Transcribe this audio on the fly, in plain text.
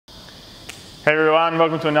Hey everyone,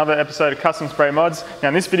 welcome to another episode of Custom Spray Mods. Now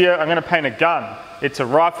in this video I'm going to paint a gun. It's a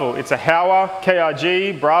rifle, it's a Howa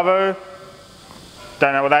Bravo.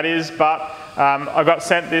 Don't know what that is, but I got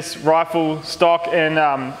sent this rifle stock and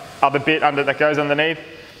other bit that goes underneath.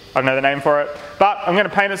 I don't know the name for it, but I'm going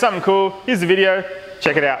to paint it something cool. Here's the video,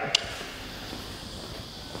 check it out.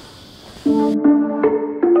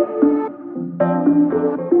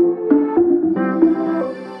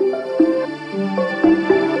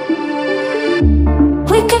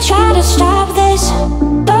 We could try to stop this,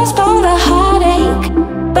 postpone the heartache,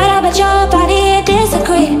 but I bet your body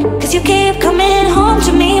disagree, cause you keep coming home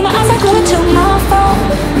to me. My eyes are glued to my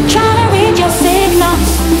phone, trying to read your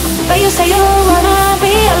signals, but you say you wanna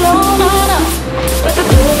be alone on us. But the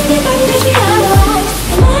blue in your body makes me analyze,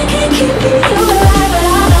 and I can't keep getting you alive, but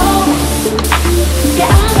I know,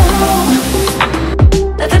 yeah I know,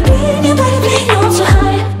 that the beat in your body makes no so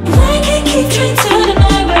high, and I can't keep trying to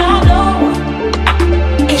deny, but I know.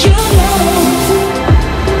 You know,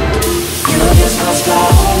 you just must go on,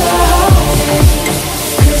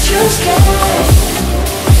 'cause you're scared.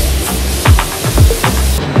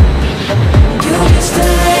 You just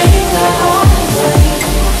delay the whole way,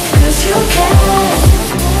 'cause you can't.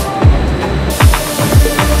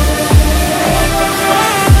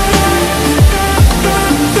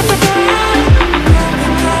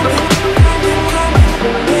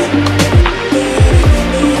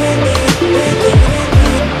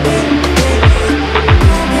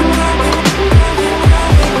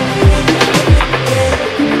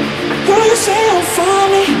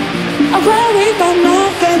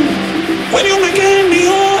 When you became me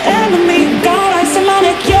your enemy, God, I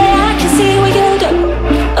symbolic, yeah, I can see what you do.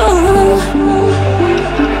 Ooh.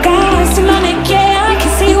 God, I symbolic, yeah, I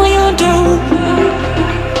can see what you do.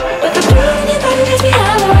 But the beat in your body makes me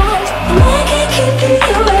analyze, and I can't keep getting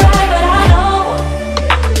you alive, but I know,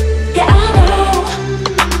 yeah I know,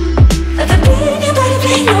 that the beat in your body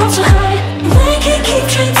makes no so high, and I can't keep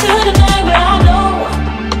trying to deny, but I know,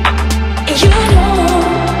 and you know,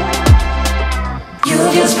 you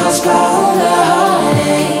just postpone the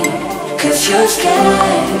heartache, 'cause you're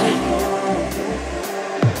scared.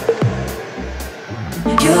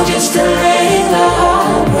 You just delay the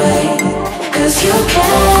heartbreak, 'cause you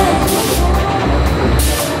can't.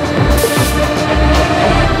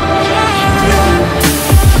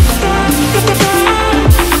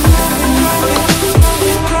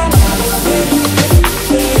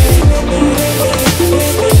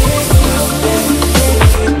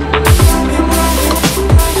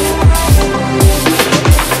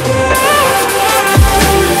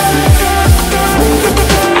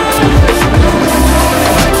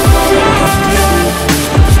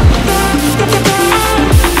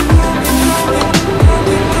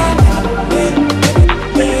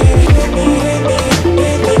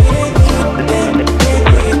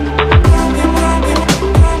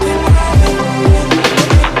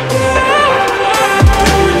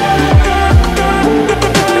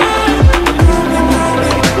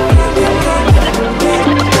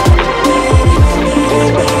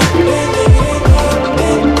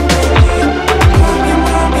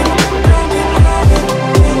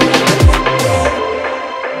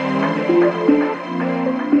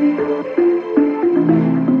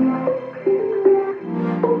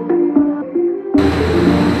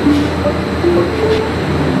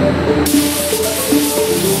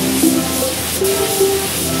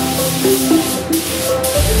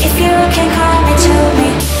 If you can come into me,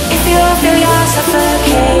 if you feel you're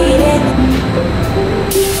suffocating,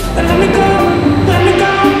 Then let me go, let me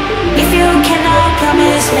go. if you cannot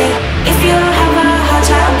promise me, if you have a hard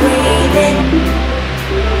time breathing,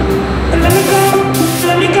 Then let me go,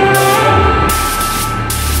 let me go.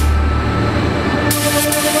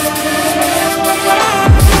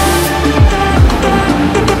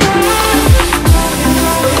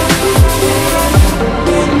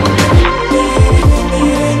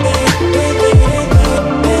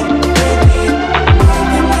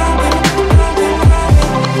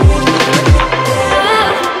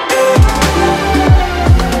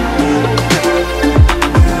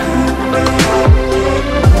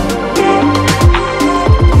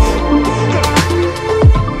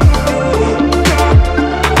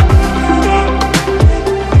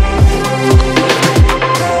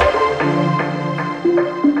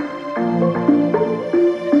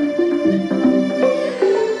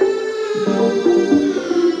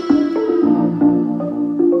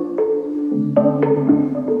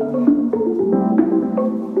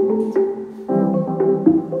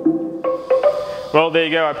 Well, there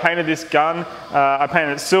you go, I painted this gun. I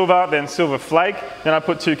painted it silver, then silver flake, then I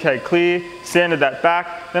put 2K clear, sanded that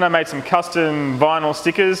back, then I made some custom vinyl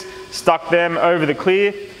stickers, stuck them over the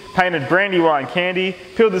clear, painted brandy wine candy,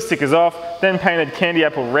 peeled the stickers off, then painted candy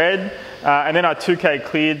apple red, and then I 2K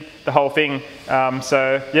cleared the whole thing.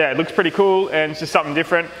 So yeah, it looks pretty cool and it's just something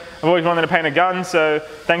different. I've always wanted to paint a gun, so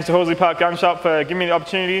thanks to Horsley Park Gun Shop for giving me the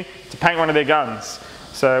opportunity to paint one of their guns.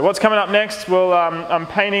 So what's coming up next? Well, I'm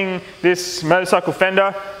painting this motorcycle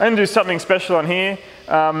fender. I'm going to do something special on here.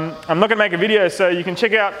 I'm not going to make a video, so you can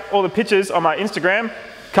check out all the pictures on my Instagram,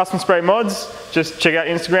 Custom Spray Mods. Just check out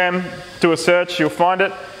Instagram, do a search, you'll find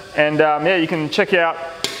it. And yeah, you can check out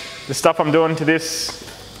the stuff I'm doing to this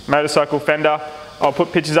motorcycle fender. I'll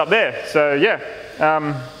put pictures up there. So yeah,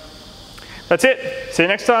 that's it. See you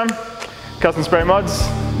next time. Custom Spray Mods.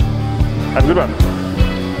 Have a good one.